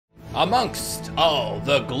Amongst all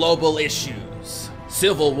the global issues,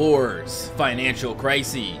 civil wars, financial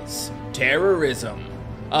crises, terrorism,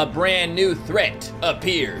 a brand new threat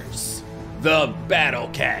appears. The Battle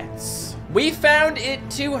Cats. We found it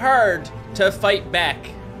too hard to fight back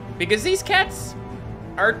because these cats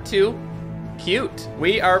are too cute.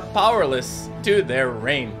 We are powerless to their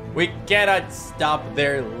reign. We cannot stop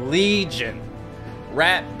their legion.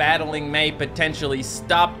 Rat battling may potentially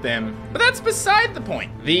stop them, but that's beside the point.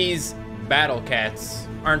 These battle cats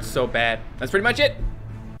aren't so bad. That's pretty much it.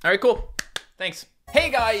 All right, cool. Thanks. Hey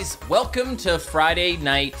guys, welcome to Friday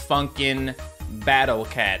Night Funkin' Battle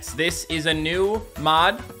Cats. This is a new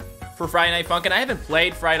mod for Friday Night Funkin'. I haven't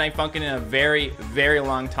played Friday Night Funkin' in a very, very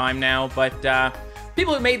long time now, but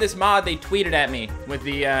people who made this mod, they tweeted at me with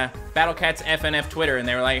the Battle Cats FNF Twitter, and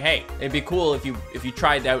they were like, "Hey, it'd be cool if you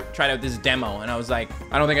tried out this demo." And I was like,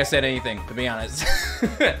 I don't think I said anything, to be honest.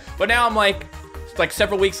 But now I'm like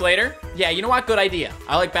several weeks later, yeah, you know what? Good idea.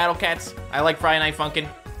 I like Battle Cats. I like Friday Night Funkin'.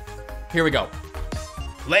 Here we go.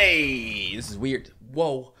 Play. This is weird.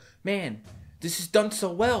 Whoa, man. This is done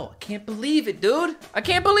so well. I can't believe it, dude. I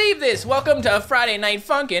can't believe this. Welcome to Friday Night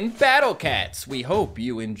Funkin' Battle Cats. We hope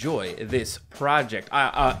you enjoy this project.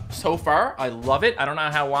 So far, I love it. I don't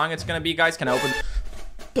know how long it's gonna be, guys. Can I open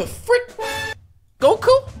the frick?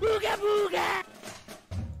 Goku? Booga booga.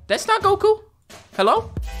 That's not Goku.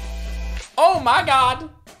 Hello? Oh my God.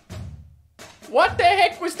 What the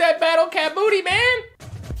heck was that Battle Cat booty, man?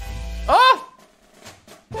 Oh!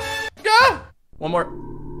 Ah! One more.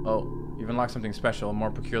 Oh. You've unlocked something special. A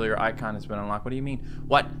more peculiar icon has been unlocked. What do you mean?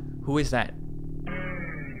 What? Who is that?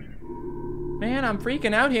 Man, I'm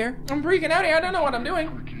freaking out here. I'm freaking out here. I don't know what I'm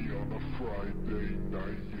doing.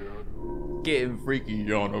 Getting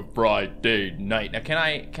freaky on a Friday night. Now, can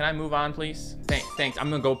I move on, please? Thanks.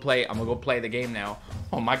 I'm gonna go play the game now.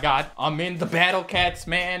 Oh my God, I'm in the Battle Cats,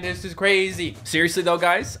 man. This is crazy. Seriously though,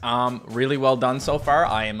 guys, really well done so far.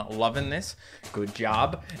 I am loving this. Good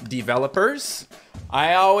job, developers.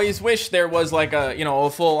 I always wish there was like a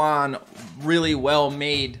full-on, really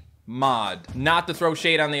well-made mod. Not to throw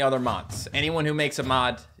shade on the other mods. Anyone who makes a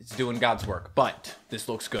mod is doing God's work, but this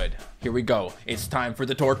looks good. Here we go. It's time for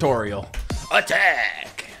the tutorial.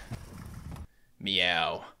 Attack!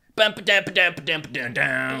 Meow.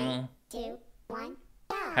 Bum-ba-dum-ba-dum-ba-dum-ba-dum. 3, 2, 1,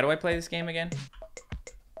 go. How do I play this game again?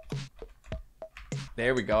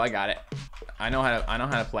 There we go. I got it. I know how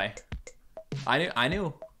to play. I knew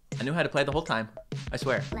how to play the whole time. I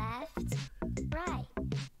swear. Left, right,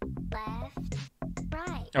 left,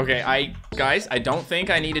 right. Okay, guys, I don't think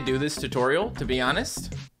I need to do this tutorial, to be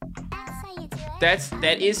honest. That's how you do it.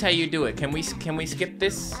 That is how you do it. Can we skip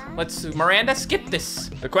this? Let's, Miranda, skip this.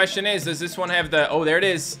 The question is, does this one have the, oh, there it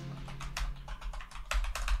is.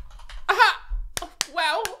 Aha! Oh,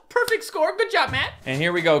 wow, perfect score. Good job, Matt. And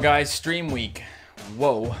here we go, guys, stream week.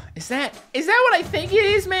 Whoa, is that what I think it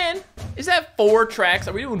is, man? Is that 4 tracks?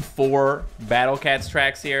 Are we doing 4 Battle Cats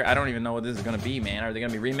tracks here? I don't even know what this is gonna be, man. Are they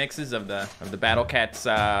gonna be remixes of the Battle Cats,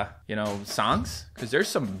 songs? Because there's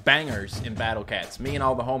some bangers in Battle Cats. Me and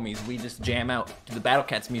all the homies, we just jam out to the Battle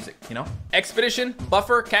Cats music, you know? Expedition,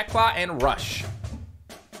 Buffer, Catclaw, and Rush.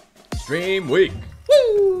 Stream week.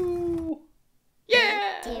 Woo!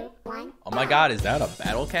 Yeah! 3, 2, 1. Oh my God, is that a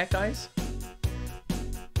Battle Cat, guys?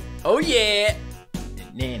 Oh yeah!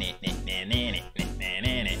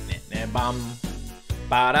 Bum.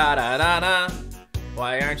 Ba-da-da-da-da.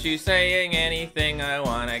 Why aren't you saying anything? I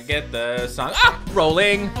wanna get the song. Ah!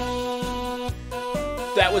 Rolling.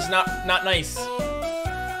 That was not nice.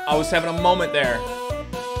 I was having a moment there.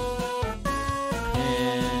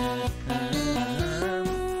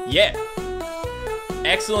 Yeah.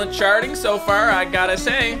 Excellent charting so far, I gotta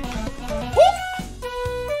say.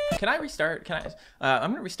 Can I restart?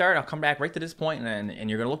 I'm gonna restart. I'll come back right to this point, and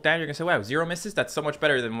you're gonna look down. You're gonna say, "Wow, 0 misses. That's so much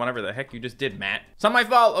better than whatever the heck you just did, Matt." It's not my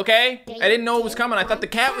fault, okay? I didn't know it was coming. I thought the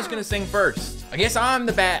cat was gonna sing first. I guess I'm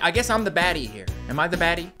the baddie here. Am I the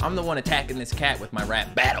baddie? I'm the one attacking this cat with my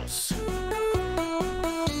rap battles.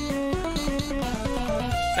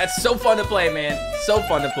 That's so fun to play, man. So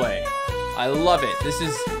fun to play. I love it. This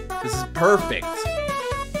is perfect.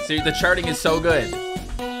 See, the charting is so good.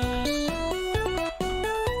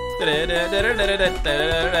 Oh,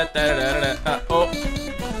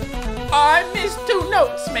 I missed 2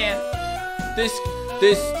 notes, man. This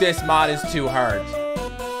mod is too hard.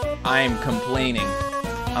 I am complaining.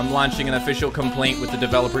 I'm launching an official complaint with the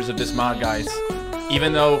developers of this mod, guys.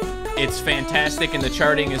 Even though it's fantastic and the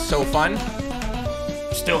charting is so fun,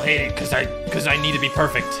 still hate it because I need to be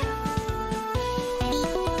perfect.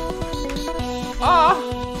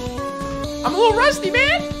 I'm a little rusty,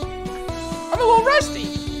 man. I'm a little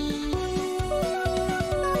rusty.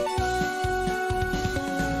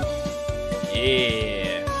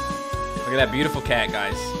 Yeah. Look at that beautiful cat,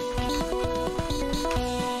 guys.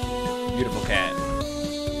 Beautiful cat.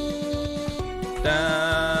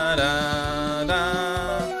 Da, da,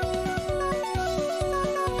 da.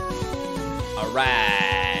 All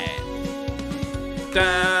right.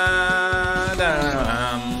 Da,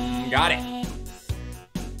 da, got it.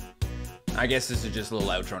 I guess this is just a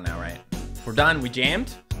little outro now, right? We're done. We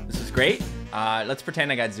jammed. This is great. Let's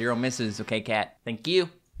pretend I got 0 misses. Okay, cat. Thank you.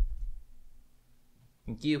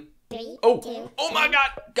 Thank you. Oh my God.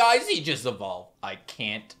 Guys, he just evolved. I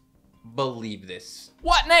can't believe this.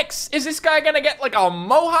 What next? Is this guy gonna get like a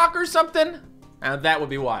mohawk or something? That would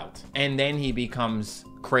be wild. And then he becomes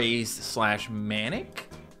crazed / manic?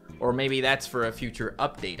 Or maybe that's for a future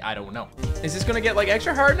update. I don't know. Is this gonna get like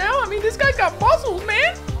extra hard now? I mean, this guy's got muscles,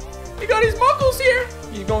 man. He got his knuckles here.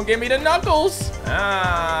 He's gonna give me the knuckles.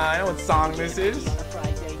 I know what song this is.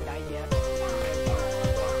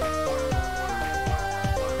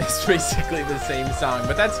 It's basically the same song,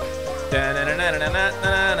 but that's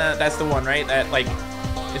that's the one, right? That like,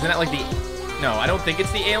 isn't that like the? No, I don't think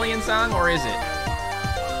it's the Alien song, or is it?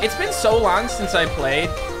 It's been so long since I played,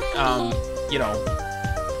 you know,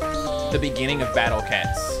 the beginning of Battle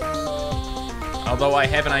Cats. Although I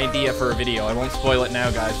have an idea for a video. I won't spoil it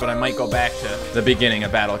now, guys, but I might go back to the beginning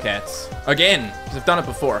of Battle Cats. Again, because I've done it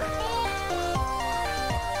before.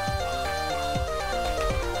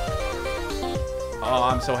 Oh,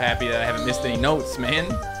 I'm so happy that I haven't missed any notes, man.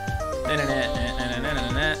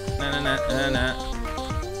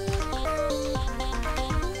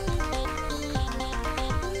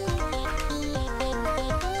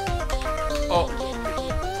 Oh.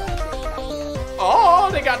 Oh,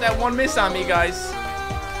 they got that one miss on me, guys.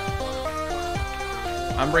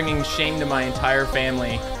 I'm bringing shame to my entire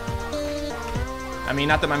family. I mean,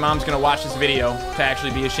 not that my mom's gonna watch this video to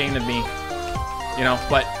actually be ashamed of me, you know,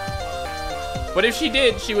 but if she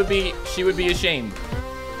did, she would be ashamed.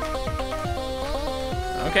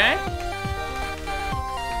 Okay.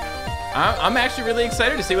 I'm actually really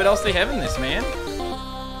excited to see what else they have in this, man.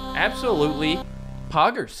 Absolutely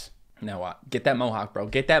poggers. Now what? Get that mohawk, bro.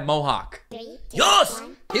 Get that mohawk. Yes!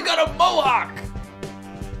 He got a mohawk!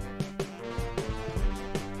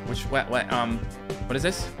 What is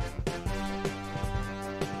this?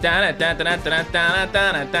 Is that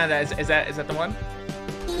the one?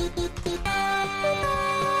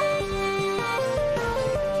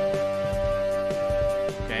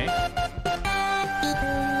 Okay.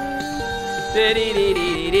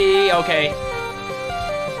 Okay.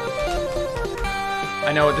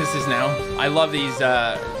 I know what this is now. I love these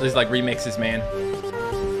like remixes, man.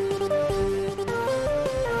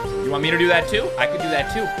 You want me to do that too? I could do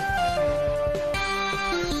that too.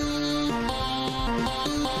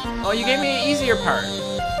 Oh, you gave me an easier part.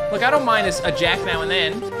 Look, I don't mind a jack now and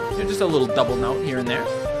then. Just a little double note here and there.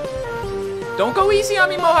 Don't go easy on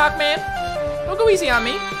me, Mohawk man. Don't go easy on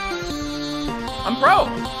me. I'm pro.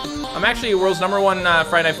 I'm actually a world's #1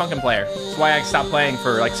 Friday Night Funkin' player. That's why I stopped playing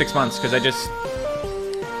for like 6 months, because I just,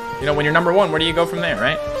 you know, when you're #1, where do you go from there,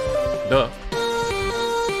 right? Duh.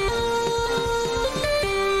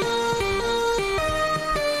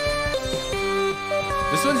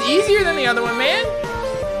 This one's easier than the other one, man.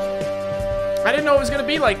 I didn't know it was gonna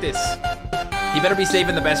be like this. He better be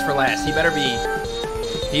saving the best for last. He better be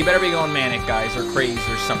going manic, guys, or crazed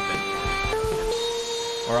or something.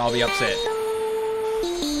 Or I'll be upset.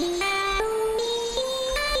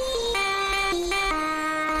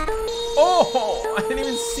 Oh, I didn't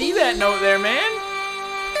even see that note there, man.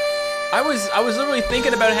 I was literally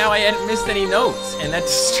thinking about how I hadn't missed any notes, and that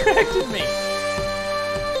distracted me.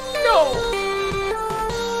 No.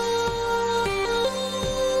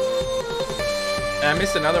 And I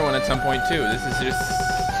missed another one at some point too. This is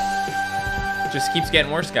just keeps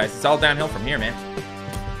getting worse, guys. It's all downhill from here, man.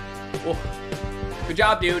 Whoa. Good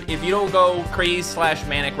job, dude. If you don't go crazed /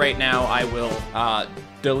 manic right now, I will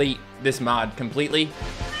delete this mod completely.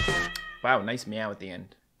 Wow, nice meow at the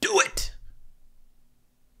end. Do it!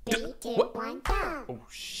 3, 2, 1, go! Oh,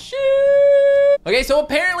 shit! Okay, so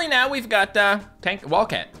apparently now we've got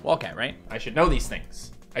Wildcat, right? I should know these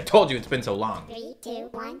things. I told you it's been so long. 3, 2,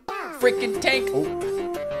 1, go! Freaking tank! Oh.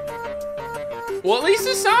 Well, at least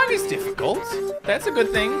the song is difficult. That's a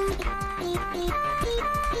good thing.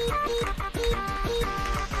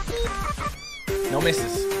 No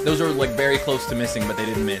misses. Those are like very close to missing, but they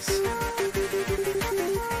didn't miss.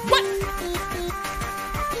 What?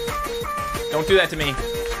 Don't do that to me.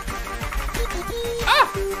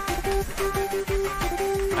 Ah!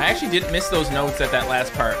 I actually didn't miss those notes at that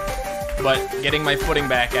last part, but getting my footing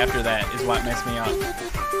back after that is what messed me up.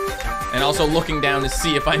 And also looking down to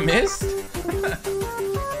see if I missed.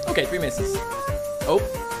 Okay, 3 misses. Oh,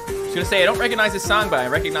 I was gonna say I don't recognize this song, but I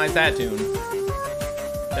recognize that tune.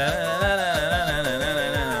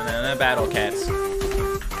 Battle Cats.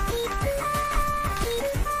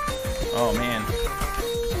 Oh man.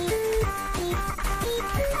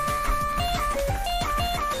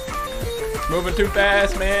 Moving too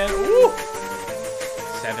fast, man. Woo!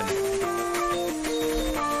 7.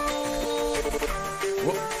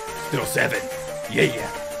 Whoop. Still 7. Yeah.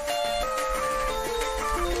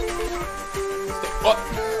 Oh,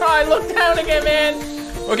 I looked down again, man.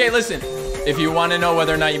 Okay, listen. If you want to know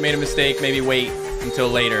whether or not you made a mistake, maybe wait until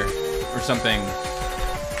later or something.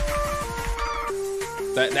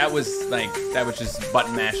 That was just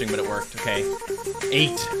button mashing, but it worked. Okay. 8.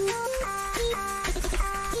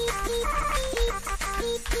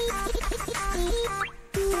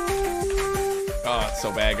 Oh, it's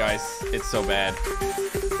so bad, guys. It's so bad.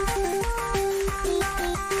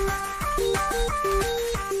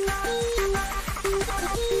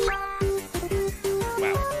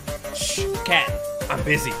 Wow. Shh, cat. I'm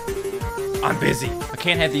busy. I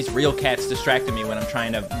can't have these real cats distracting me when I'm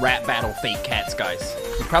trying to rap battle fake cats, guys.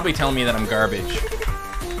 You're probably telling me that I'm garbage.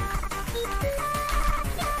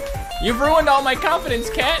 You've ruined all my confidence,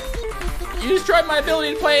 cat. You destroyed my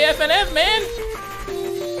ability to play FNF, man.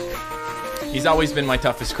 He's always been my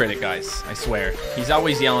toughest critic, guys. I swear. He's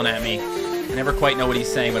always yelling at me. I never quite know what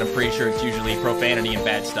he's saying, but I'm pretty sure it's usually profanity and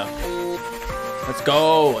bad stuff. Let's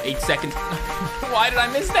go. 8 seconds. Why did I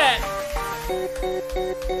miss that?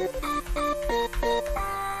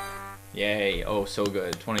 Yay. Oh, so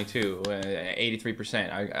good. 22.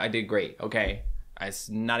 83%. I did great. Okay. It's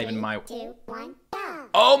not even my... 3, 2, 1, go.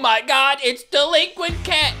 Oh my god, it's Delinquent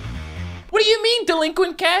Cat. What do you mean,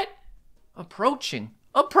 Delinquent Cat? Approaching.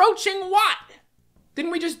 Approaching what?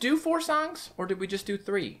 Didn't we just do 4 songs? Or did we just do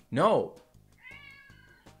 3? No.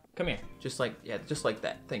 Come here. Just like, yeah, just like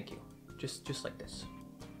that. Thank you. Just like this.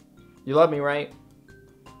 You love me, right?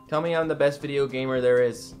 Tell me I'm the best video gamer there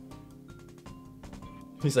is.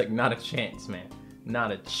 He's like, not a chance, man.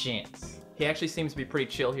 Not a chance. He actually seems to be pretty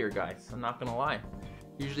chill here, guys. I'm not gonna lie.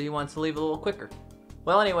 Usually he wants to leave a little quicker.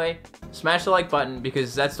 Well, anyway, smash the like button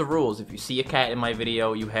because that's the rules. If you see a cat in my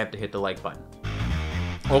video, you have to hit the like button.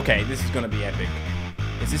 Okay, this is gonna be epic.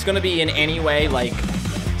 Is this gonna be in any way, like,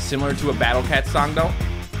 similar to a Battle Cat song, though?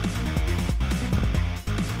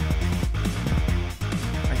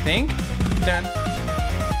 I think? Dun.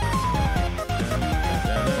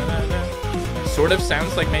 Sort of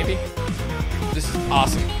sounds like maybe. This is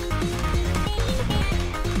awesome.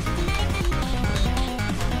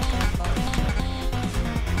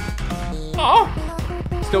 Oh!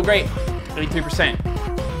 Still great. 83%.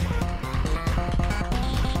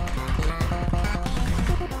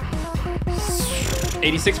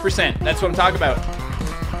 86%. That's what I'm talking about.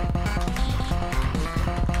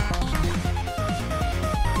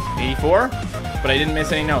 84, but I didn't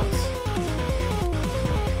miss any notes.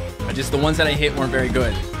 Just the ones that I hit weren't very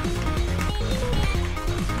good.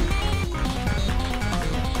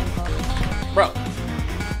 Bro.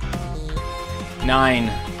 9.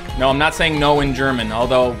 No, I'm not saying no in German,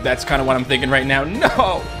 although that's kind of what I'm thinking right now.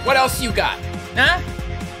 No! What else you got? Huh?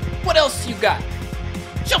 What else you got?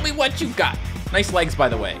 Show me what you got. Nice legs, by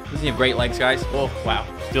the way. Doesn't he have great legs, guys? Oh, wow.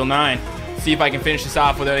 Still 9. See if I can finish this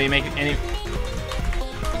off without making any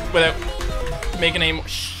more.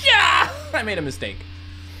 Yeah! I made a mistake.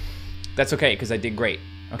 That's okay, because I did great,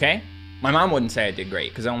 okay? My mom wouldn't say I did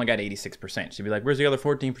great, because I only got 86%. She'd be like, where's the other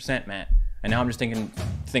 14%, Matt? And now I'm just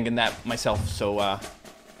thinking that myself, so,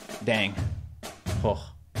 dang.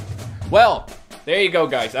 Oh. Well, there you go,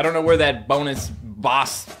 guys. I don't know where that bonus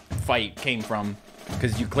boss fight came from,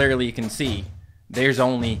 because you clearly can see there's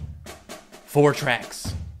only 4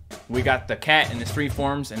 tracks. We got the cat in the street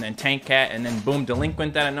forms, and then Tank Cat, and then boom,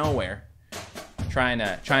 Delinquent out of nowhere. Trying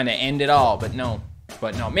to end it all, but no.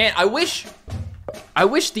 But no, man, I wish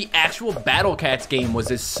the actual Battle Cats game was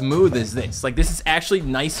as smooth as this. Like, this is actually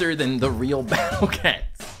nicer than the real Battle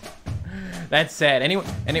Cats. That's sad. Anyway,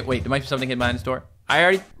 wait, there might be something hidden behind this door. I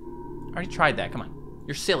already tried that. Come on.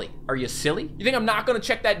 You're silly. Are you silly? You think I'm not gonna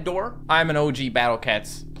check that door? I'm an OG Battle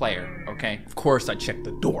Cats player, okay? Of course I checked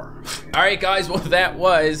the door. All right, guys, well, that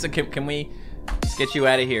was, can we just get you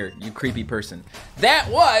out of here, you creepy person. That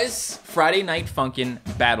was Friday Night Funkin'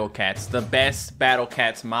 Battle Cats, the best Battle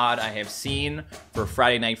Cats mod I have seen for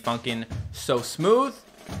Friday Night Funkin'. So smooth,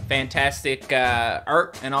 fantastic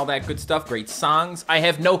art and all that good stuff, great songs. I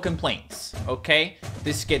have no complaints, okay?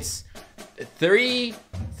 This gets 3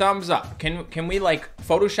 thumbs up. Can we like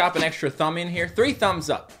Photoshop an extra thumb in here? 3 thumbs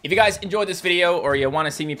up. If you guys enjoyed this video, or you want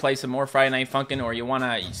to see me play some more Friday Night Funkin', or you want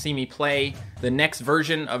to see me play the next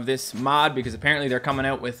version of this mod, because apparently they're coming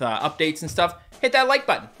out with updates and stuff, hit that like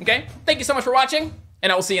button, okay? Thank you so much for watching,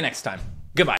 and I will see you next time.